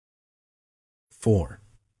4.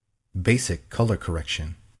 Basic color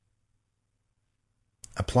correction.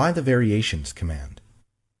 Apply the variations command.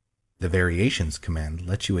 The variations command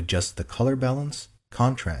lets you adjust the color balance,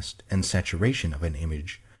 contrast, and saturation of an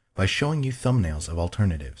image by showing you thumbnails of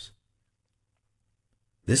alternatives.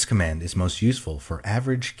 This command is most useful for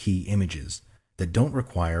average key images that don't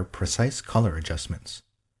require precise color adjustments.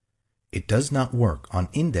 It does not work on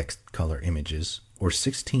indexed color images or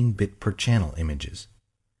 16-bit per channel images.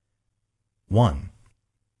 1.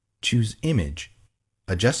 Choose Image,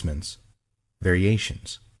 Adjustments,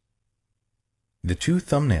 Variations. The two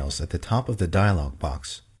thumbnails at the top of the dialog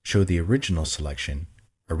box show the original selection,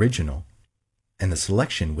 Original, and the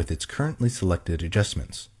selection with its currently selected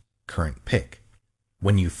adjustments, Current Pick.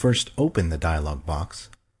 When you first open the dialog box,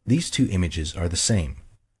 these two images are the same.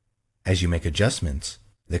 As you make adjustments,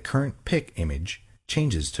 the Current Pick image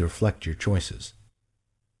changes to reflect your choices.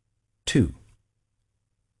 2.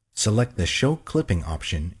 Select the Show Clipping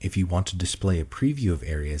option if you want to display a preview of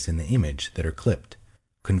areas in the image that are clipped,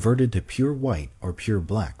 converted to pure white or pure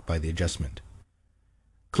black by the adjustment.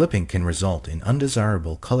 Clipping can result in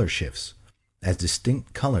undesirable color shifts, as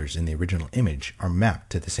distinct colors in the original image are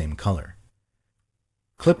mapped to the same color.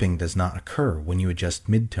 Clipping does not occur when you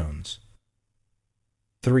adjust midtones.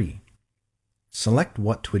 3. Select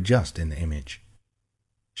what to adjust in the image.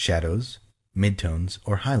 Shadows, midtones,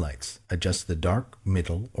 or highlights adjust the dark,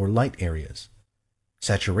 middle, or light areas.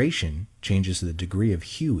 Saturation changes the degree of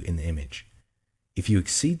hue in the image. If you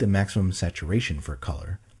exceed the maximum saturation for a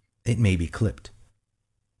color, it may be clipped.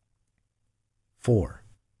 4.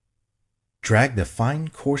 Drag the Fine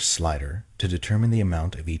Coarse slider to determine the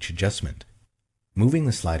amount of each adjustment. Moving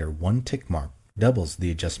the slider one tick mark doubles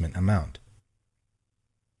the adjustment amount.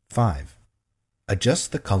 5.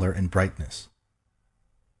 Adjust the color and brightness.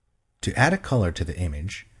 To add a color to the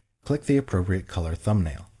image, click the appropriate color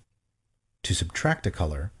thumbnail. To subtract a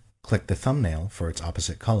color, click the thumbnail for its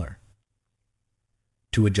opposite color.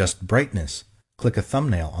 To adjust brightness, click a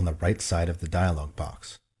thumbnail on the right side of the dialog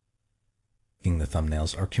box. The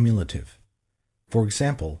thumbnails are cumulative. For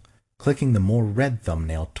example, clicking the More Red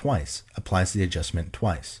thumbnail twice applies the adjustment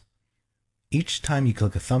twice. Each time you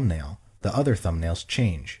click a thumbnail, the other thumbnails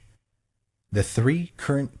change. The 3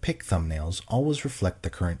 Current Pick thumbnails always reflect the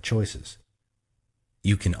current choices.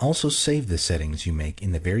 You can also save the settings you make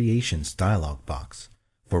in the Variations dialog box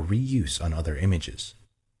for reuse on other images.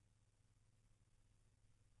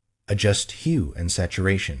 Adjust hue and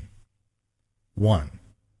saturation. 1.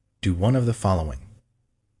 Do one of the following.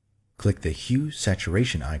 Click the Hue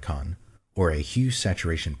Saturation icon or a Hue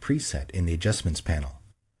Saturation preset in the Adjustments panel.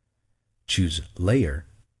 Choose Layer,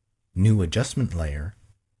 New Adjustment Layer,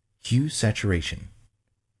 Hue Saturation.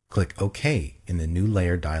 Click OK in the New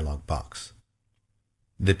Layer dialog box.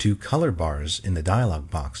 The two color bars in the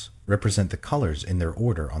dialog box represent the colors in their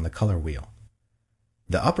order on the color wheel.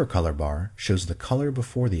 The upper color bar shows the color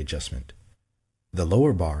before the adjustment. The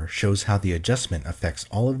lower bar shows how the adjustment affects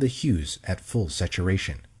all of the hues at full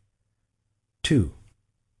saturation. 2.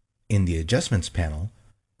 In the Adjustments panel,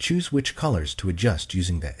 choose which colors to adjust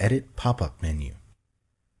using the Edit pop-up menu.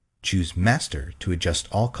 Choose Master to adjust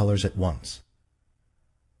all colors at once.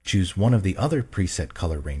 Choose one of the other preset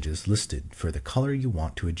color ranges listed for the color you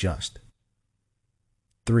want to adjust.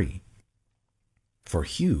 3. For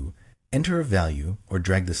hue, enter a value or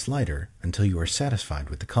drag the slider until you are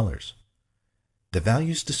satisfied with the colors. The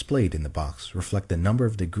values displayed in the box reflect the number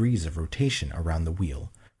of degrees of rotation around the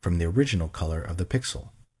wheel from the original color of the pixel.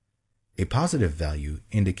 A positive value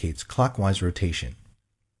indicates clockwise rotation.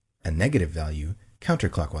 A negative value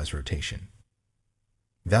counterclockwise rotation.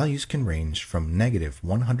 Values can range from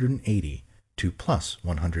 -180 to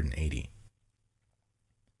 +180.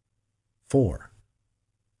 4.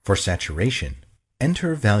 For saturation,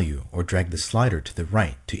 enter a value or drag the slider to the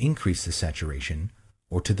right to increase the saturation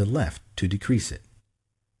or to the left to decrease it.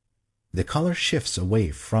 The color shifts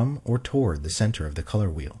away from or toward the center of the color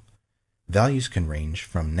wheel. Values can range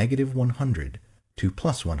from -100 to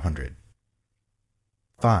 +100.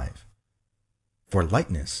 5. For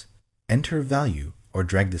lightness, enter a value or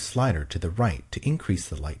drag the slider to the right to increase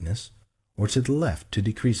the lightness or to the left to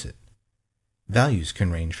decrease it. Values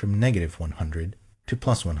can range from -100 to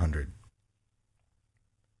 +100.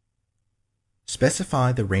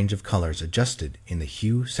 Specify the range of colors adjusted in the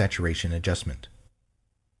Hue Saturation adjustment.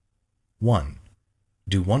 1.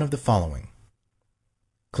 Do one of the following.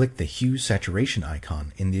 Click the Hue Saturation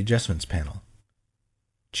icon in the Adjustments panel.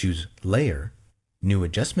 Choose Layer, New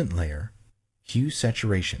Adjustment Layer, Hue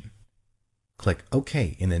Saturation. Click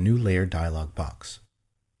OK in the New Layer dialog box.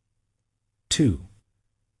 2.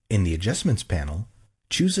 In the Adjustments panel,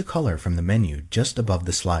 choose a color from the menu just above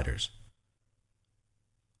the sliders.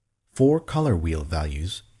 4 color wheel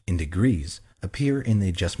values in degrees appear in the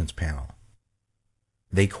Adjustments panel.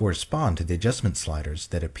 They correspond to the adjustment sliders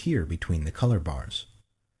that appear between the color bars.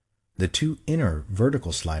 The 2 inner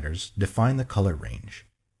vertical sliders define the color range.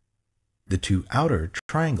 The 2 outer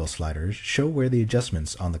triangle sliders show where the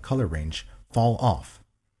adjustments on the color range fall off.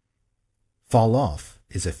 Fall off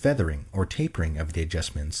is a feathering or tapering of the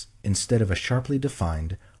adjustments instead of a sharply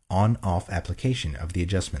defined on-off application of the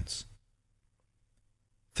adjustments.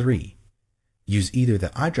 3. Use either the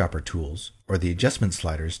eyedropper tools or the adjustment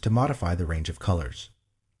sliders to modify the range of colors.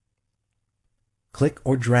 Click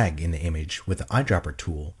or drag in the image with the eyedropper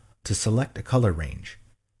tool to select a color range.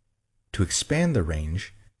 To expand the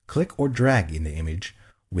range, click or drag in the image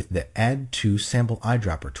with the Add to Sample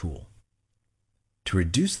Eyedropper tool. To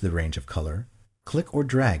reduce the range of color, click or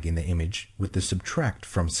drag in the image with the Subtract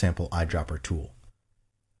from Sample Eyedropper tool.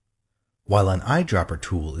 While an eyedropper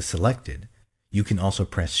tool is selected, you can also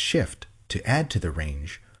press Shift to add to the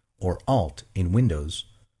range, or Alt in Windows,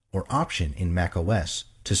 or Option in macOS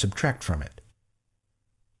to subtract from it.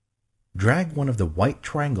 Drag one of the white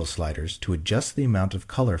triangle sliders to adjust the amount of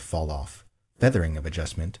color fall-off, feathering of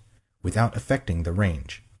adjustment, without affecting the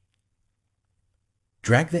range.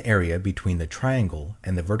 Drag the area between the triangle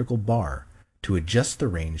and the vertical bar to adjust the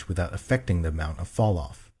range without affecting the amount of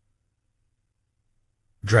fall-off.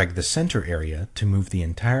 Drag the center area to move the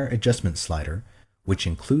entire adjustment slider, which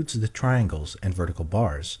includes the triangles and vertical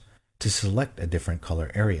bars, to select a different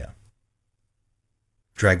color area.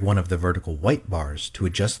 Drag one of the vertical white bars to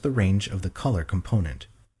adjust the range of the color component.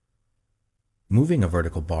 Moving a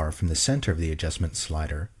vertical bar from the center of the adjustment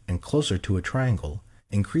slider and closer to a triangle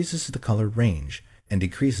increases the color range and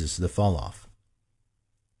decreases the fall-off.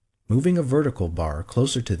 Moving a vertical bar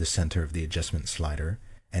closer to the center of the adjustment slider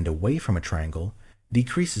and away from a triangle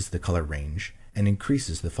decreases the color range and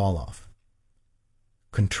increases the fall-off.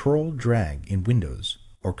 Control drag in Windows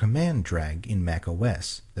or Command drag in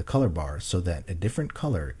macOS the color bar so that a different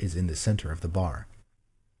color is in the center of the bar.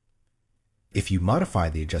 If you modify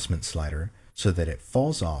the adjustment slider so that it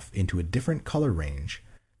falls off into a different color range,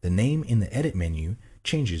 the name in the Edit menu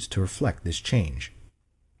changes to reflect this change.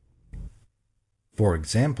 For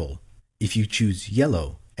example, if you choose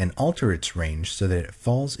yellow and alter its range so that it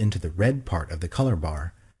falls into the red part of the color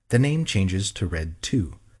bar, the name changes to red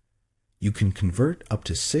 2. You can convert up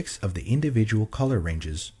to 6 of the individual color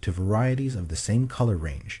ranges to varieties of the same color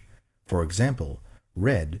range, for example,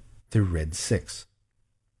 red through red 6.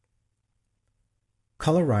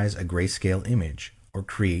 Colorize a grayscale image or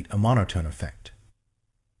create a monotone effect.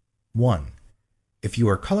 1. If you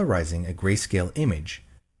are colorizing a grayscale image,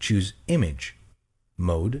 choose Image,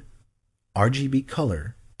 Mode, RGB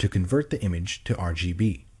Color to convert the image to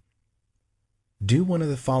RGB. Do one of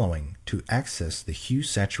the following to access the Hue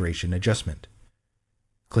Saturation adjustment.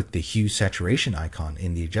 Click the Hue Saturation icon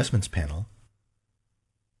in the Adjustments panel.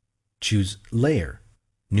 Choose Layer,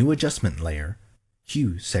 New Adjustment Layer,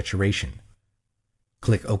 Hue Saturation.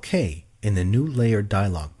 Click OK in the New Layer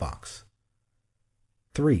dialog box.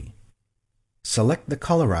 3. Select the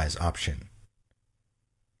Colorize option.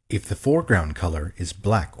 If the foreground color is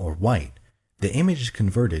black or white, the image is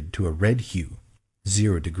converted to a red hue,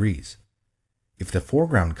 0 degrees. If the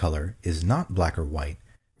foreground color is not black or white,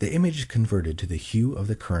 the image is converted to the hue of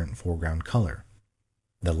the current foreground color.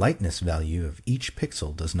 The lightness value of each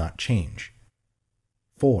pixel does not change.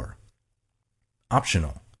 4.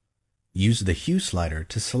 Optional. Use the Hue slider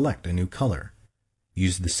to select a new color.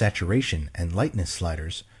 Use the Saturation and Lightness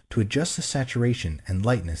sliders to adjust the saturation and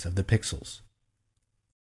lightness of the pixels.